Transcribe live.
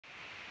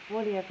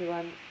Morning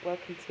everyone,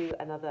 welcome to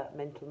another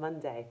Mental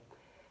Monday.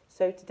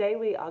 So today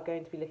we are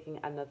going to be looking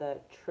at another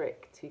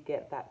trick to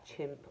get that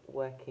chimp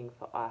working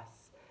for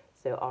us.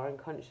 So our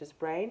unconscious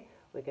brain,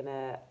 we're going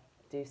to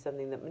do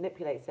something that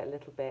manipulates it a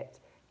little bit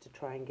to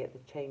try and get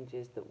the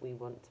changes that we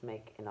want to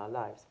make in our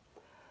lives.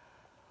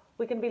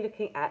 We're going to be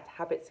looking at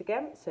habits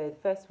again. So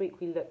the first week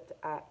we looked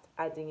at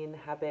adding in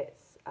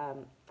habits,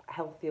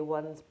 healthier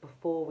ones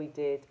before we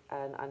did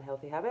an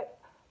unhealthy habit.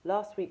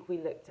 Last week we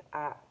looked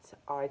at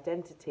our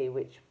identity,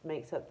 which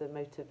makes up the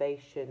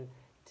motivation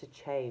to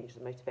change,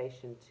 the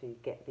motivation to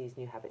get these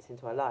new habits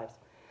into our lives.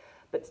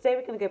 But today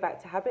we're going to go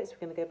back to habits.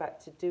 We're going to go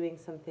back to doing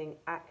something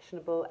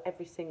actionable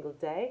every single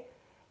day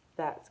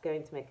that's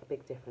going to make a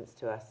big difference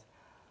to us.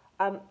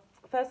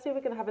 Firstly, we're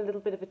going to have a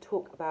little bit of a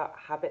talk about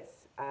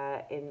habits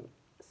in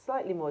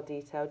slightly more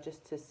detail,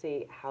 just to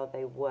see how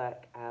they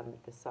work,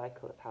 the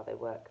cycle of how they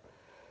work.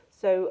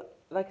 So,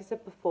 like I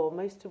said before,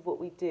 most of what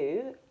we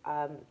do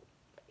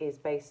is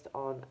based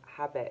on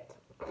habit.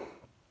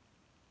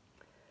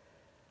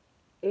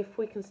 If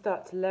we can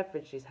start to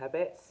leverage these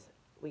habits,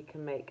 we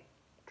can make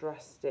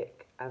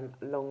drastic and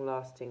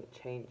long-lasting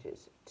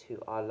changes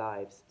to our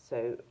lives.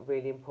 So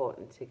really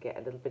important to get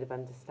a little bit of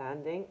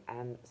understanding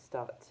and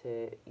start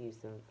to use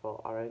them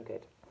for our own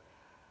good.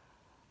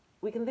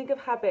 We can think of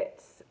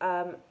habits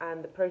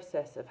and the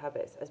process of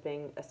habits as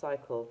being a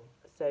cycle.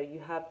 So you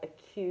have a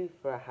cue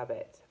for a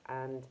habit,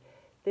 and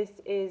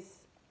this is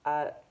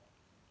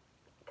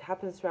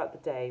happens throughout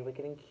the day. We're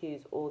getting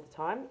cues all the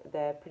time.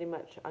 They're pretty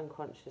much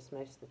unconscious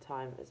most of the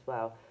time as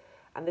well.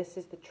 And this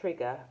is the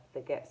trigger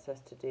that gets us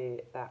to do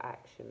that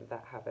action,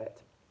 that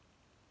habit.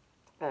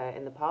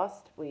 In the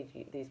past,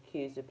 these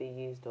cues would be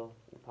used, or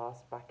in the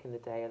past, back in the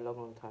day, a long,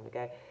 long time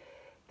ago,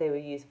 they were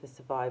used for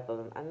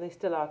survival, and they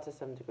still are to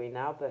some degree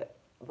now, but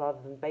rather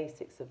than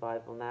basic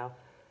survival now,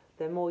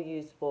 they're more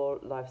used for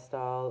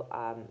lifestyle,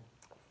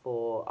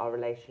 for our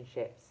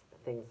relationships,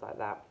 things like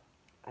that,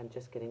 and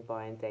just getting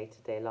by in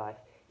day-to-day life.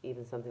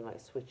 Even something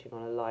like switching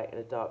on a light in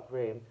a dark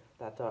room,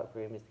 that dark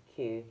room is the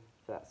cue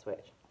for that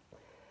switch.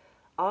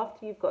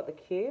 After you've got the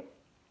cue,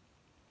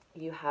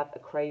 you have a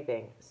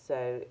craving.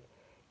 So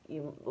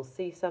you will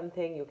see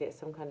something, you'll get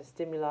some kind of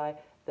stimuli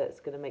that's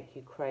going to make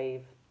you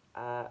crave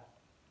an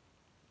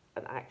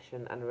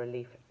action and a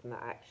relief from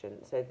that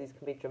action. So these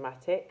can be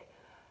dramatic.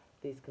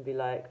 These can be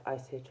like, I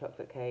see a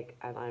chocolate cake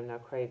and I'm now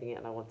craving it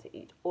and I want to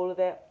eat all of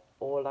it.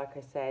 Or like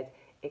I said,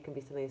 it can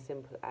be something as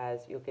simple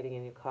as you're getting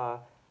in your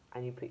car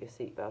and you put your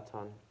seatbelt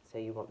on. So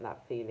you want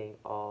that feeling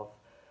of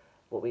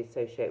what we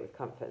associate with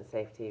comfort and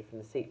safety from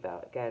the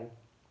seatbelt. Again,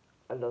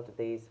 a lot of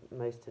these,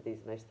 most of the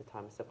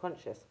time, are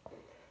subconscious.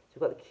 So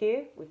we've got the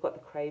cue, we've got the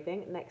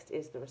craving. Next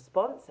is the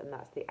response, and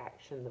that's the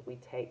action that we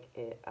take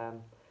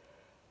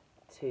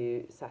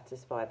to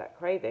satisfy that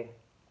craving.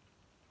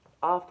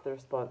 After the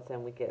response,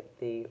 then we get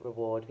the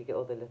reward. We get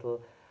all the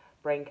little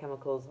brain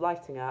chemicals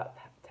lighting up,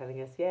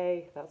 telling us,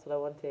 yay, that's what I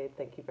wanted,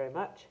 thank you very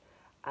much.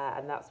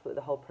 And that's what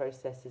the whole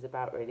process is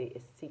about, really,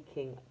 is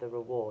seeking the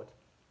reward.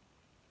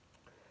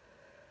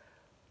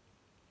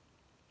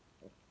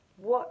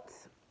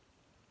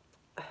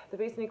 The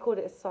reason he called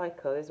it a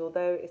cycle is,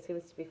 although it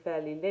seems to be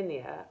fairly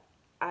linear,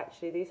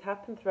 actually these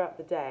happen throughout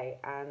the day,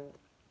 and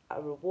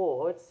a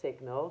reward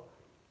signal,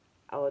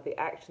 or the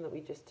action that we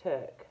just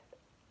took,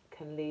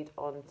 can lead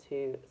on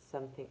to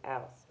something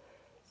else.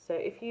 So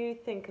if you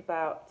think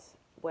about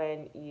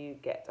when you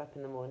get up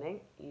in the morning,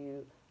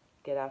 you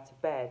get out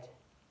of bed,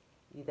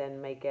 you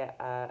then may get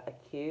a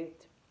cue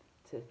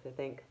to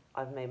think,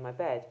 I've made my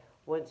bed.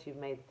 Once you've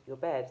made your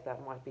bed,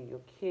 that might be your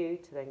cue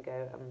to then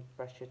go and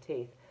brush your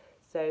teeth.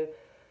 So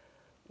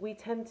we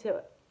tend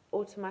to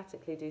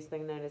automatically do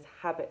something known as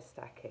habit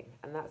stacking,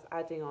 and that's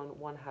adding on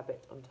one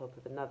habit on top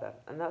of another.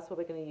 And that's what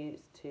we're going to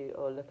use to,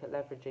 or look at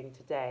leveraging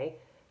today,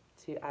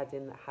 to add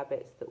in the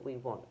habits that we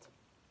want.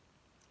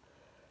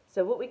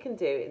 So what we can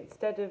do,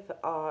 instead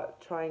of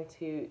trying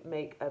to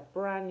make a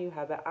brand new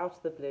habit out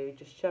of the blue,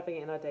 just shoving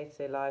it in our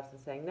day-to-day lives and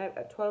saying, no,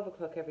 at 12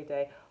 o'clock every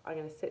day, I'm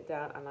going to sit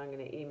down and I'm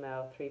going to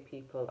email 3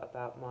 people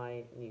about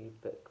my new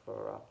book,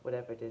 or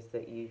whatever it is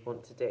that you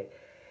want to do.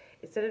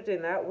 Instead of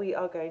doing that, we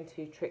are going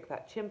to trick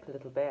that chimp a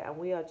little bit, and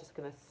we are just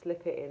going to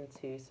slip it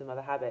into some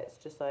other habits,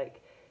 just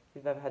like if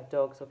you've ever had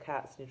dogs or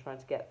cats and you're trying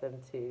to get them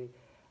to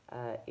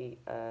eat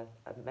a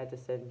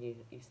medicine, you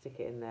stick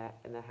it in their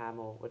ham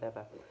or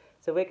whatever.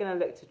 So we're going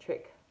to look to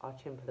trick our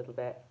chimp a little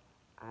bit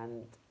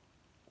and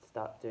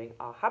start doing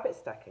our habit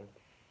stacking.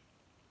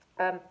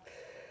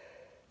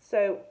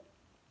 So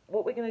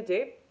what we're going to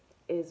do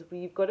is,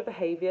 you've got a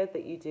behaviour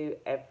that you do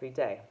every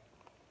day.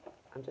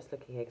 I'm just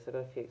looking here because I've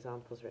got a few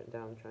examples written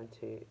down, I'm trying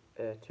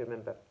to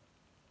remember.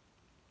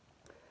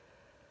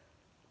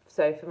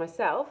 So for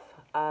myself,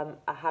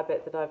 a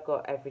habit that I've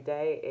got every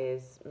day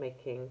is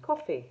making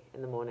coffee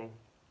in the morning.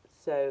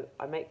 So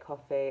I make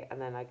coffee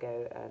and then I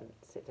go and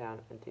sit down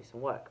and do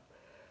some work.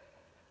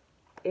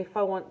 If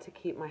I want to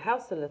keep my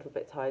house a little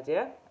bit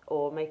tidier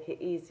or make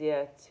it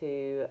easier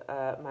to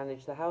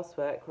manage the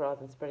housework rather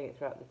than spreading it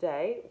throughout the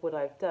day, what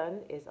I've done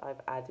is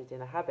I've added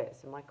in a habit.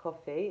 So my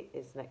coffee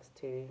is next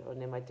to or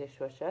near my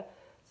dishwasher.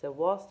 So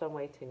whilst I'm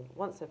waiting,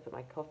 once I put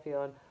my coffee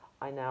on,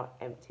 I now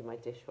empty my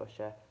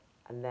dishwasher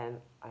and then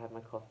I have my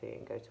coffee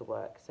and go to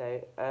work.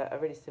 So a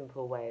really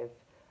simple way of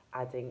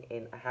adding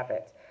in a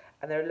habit.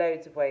 And there are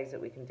loads of ways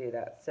that we can do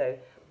that. So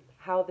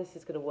how this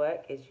is going to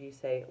work is you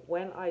say,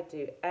 when I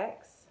do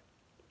X,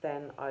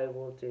 then I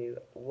will do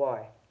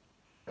Y.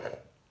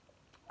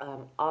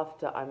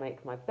 After I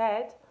make my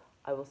bed,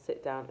 I will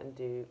sit down and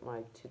do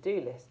my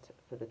to-do list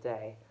for the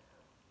day.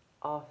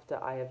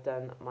 After I have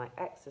done my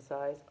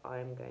exercise,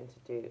 I'm going to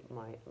do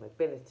my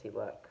mobility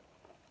work,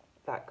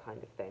 that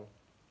kind of thing.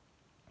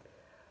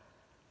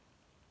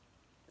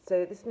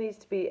 So this needs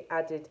to be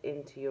added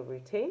into your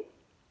routine.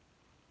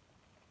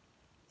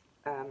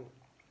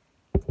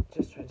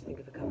 Just trying to think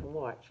of a couple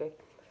more actually.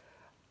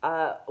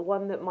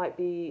 One that might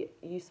be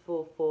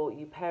useful for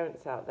you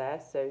parents out there,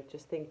 so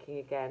just thinking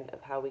again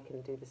of how we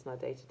can do this in our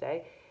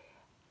day-to-day.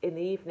 In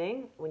the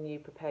evening, when you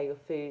prepare your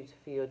food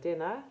for your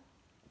dinner,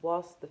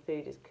 whilst the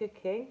food is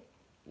cooking,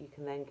 you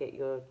can then get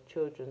your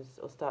children's,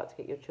 or start to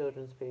get your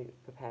children's food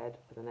prepared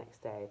for the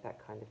next day, that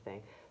kind of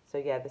thing. So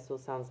yeah, this all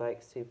sounds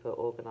like super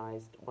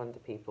organised wonder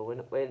people.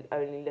 We're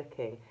only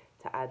looking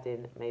to add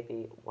in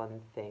maybe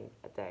one thing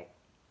a day.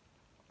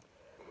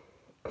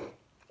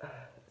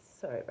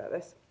 Sorry about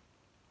this.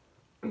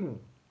 A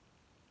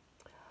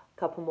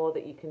couple more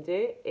that you can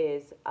do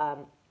is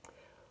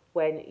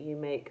when you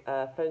make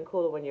a phone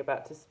call or when you're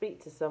about to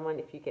speak to someone,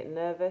 if you get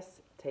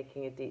nervous,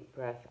 taking a deep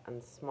breath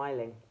and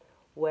smiling.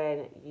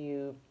 When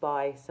you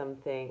buy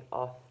something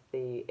off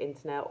the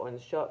internet or in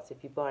the shops,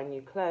 if you buy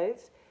new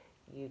clothes,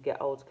 you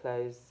get old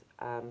clothes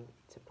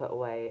to put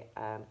away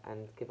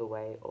and give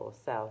away or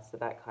sell, so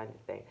that kind of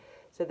thing.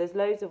 So there's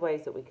loads of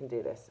ways that we can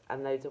do this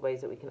and loads of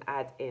ways that we can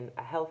add in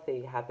a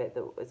healthy habit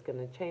that is going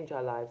to change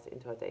our lives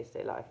into our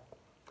day-to-day life.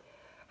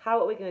 How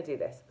are we going to do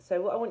this?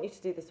 So what I want you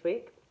to do this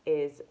week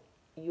is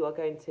you are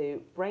going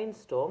to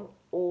brainstorm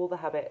all the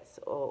habits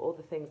or all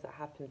the things that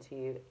happen to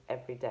you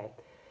every day.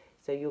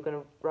 So you're going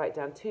to write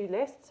down two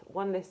lists.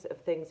 One list of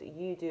things that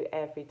you do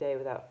every day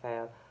without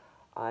fail.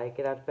 I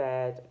get out of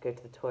bed, I go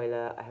to the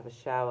toilet, I have a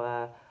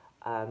shower,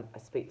 I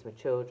speak to my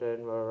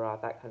children, rah, rah, rah,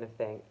 that kind of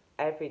thing,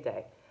 every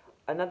day.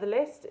 Another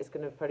list is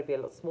going to probably be a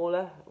lot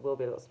smaller, will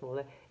be a lot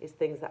smaller, is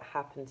things that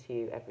happen to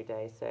you every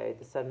day. So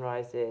the sun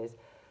rises,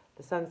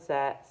 the sun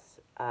sets,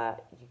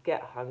 you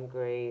get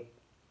hungry,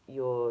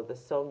 the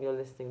song you're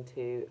listening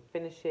to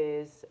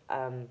finishes,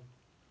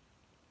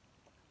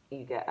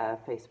 you get a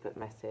Facebook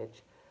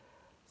message,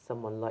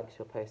 someone likes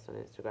your post on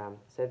Instagram.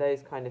 So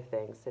those kind of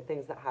things. So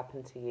things that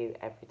happen to you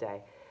every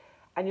day.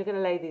 And you're going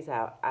to lay these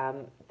out.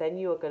 Then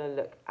you are going to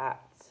look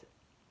at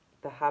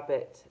the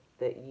habit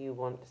that you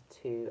want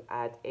to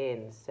add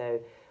in. So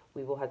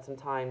we've all had some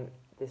time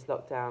this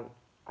lockdown,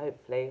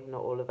 hopefully,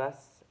 not all of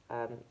us,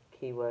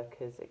 key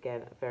workers,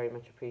 again, very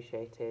much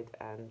appreciated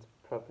and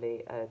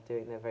probably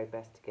doing their very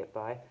best to get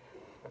by.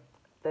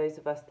 Those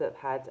of us that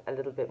have had a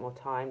little bit more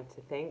time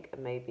to think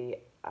and maybe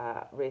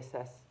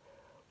reassess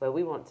where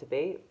we want to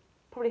be,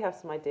 probably have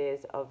some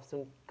ideas of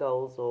some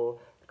goals or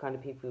the kind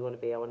of people we want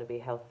to be. I want to be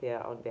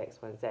healthier, I want to be X,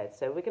 Y, and Z.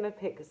 So we're going to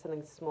pick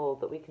something small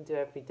that we can do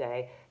every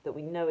day that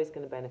we know is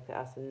going to benefit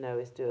us and know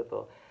is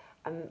doable.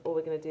 And all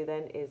we're going to do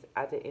then is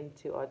add it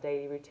into our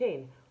daily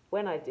routine.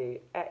 When I do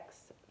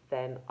X,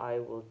 then I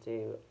will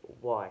do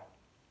Y.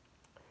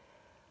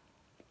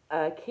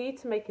 Key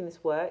to making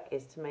this work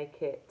is to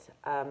make it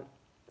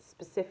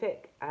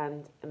specific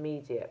and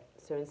immediate.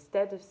 So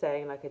instead of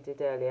saying, like I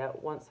did earlier,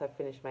 once I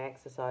finish my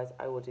exercise,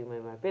 I will do my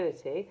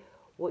mobility,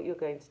 what you're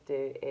going to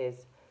do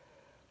is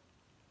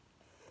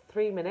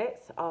 3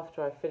 minutes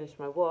after I finish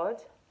my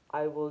WOD,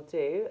 I will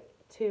do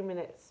 2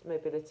 minutes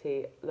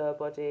mobility lower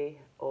body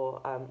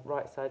or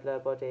right side lower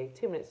body,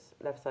 2 minutes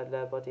left side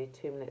lower body,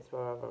 2 minutes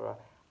rah, rah, rah,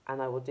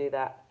 and I will do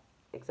that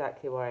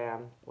exactly where I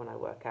am when I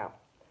work out.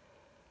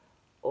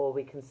 Or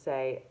we can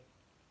say,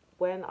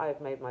 when I've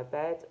made my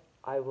bed,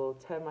 I will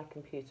turn my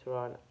computer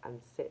on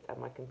and sit at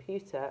my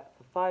computer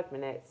for 5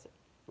 minutes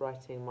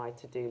writing my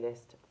to-do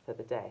list for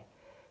the day.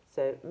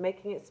 So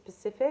making it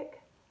specific,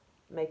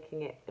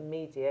 making it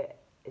immediate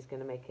is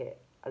going to make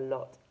it a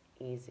lot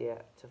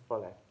easier to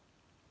follow.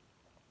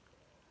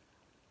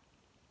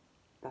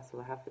 That's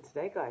all I have for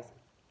today, guys.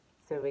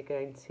 So we're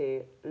going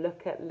to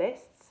look at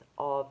lists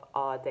of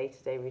our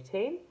day-to-day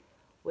routine.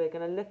 We're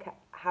going to look at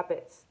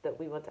habits that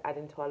we want to add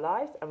into our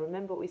lives. And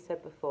remember what we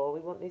said before, we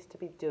want these to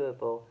be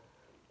doable.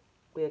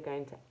 We are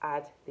going to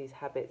add these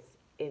habits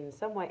in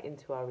some way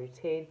into our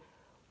routine.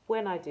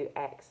 When I do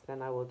X,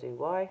 then I will do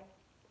Y.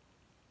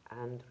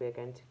 And we're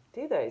going to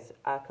do those.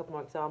 A couple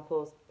more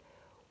examples.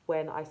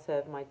 When I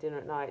serve my dinner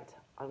at night,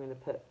 I'm going to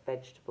put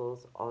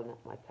vegetables on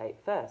my plate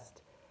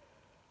first.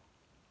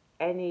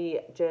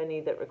 Any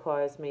journey that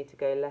requires me to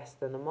go less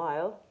than a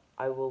mile,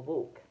 I will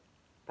walk,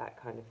 that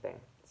kind of thing.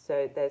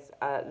 So there's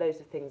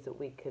loads of things that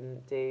we can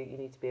do. You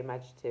need to be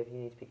imaginative, you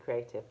need to be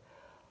creative.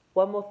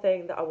 One more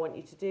thing that I want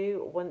you to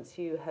do once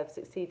you have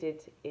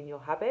succeeded in your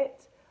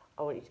habit,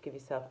 I want you to give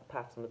yourself a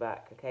pat on the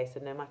back, okay? So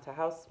no matter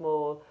how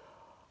small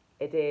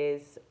it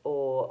is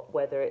or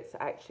whether it's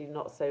actually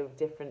not so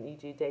different you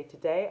do day to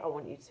day, I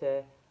want you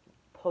to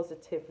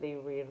positively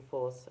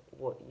reinforce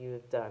what you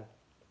have done.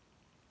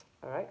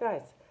 All right,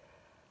 guys.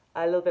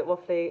 A little bit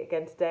waffly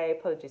again today,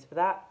 apologies for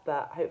that,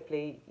 but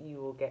hopefully you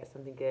will get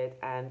something good.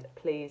 And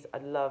please,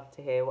 I'd love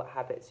to hear what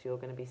habits you're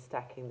going to be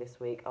stacking this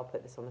week. I'll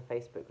put this on the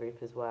Facebook group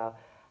as well.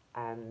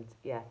 And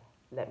yeah,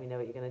 let me know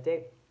what you're going to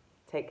do.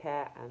 Take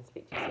care and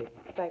speak to you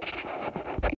soon. Bye.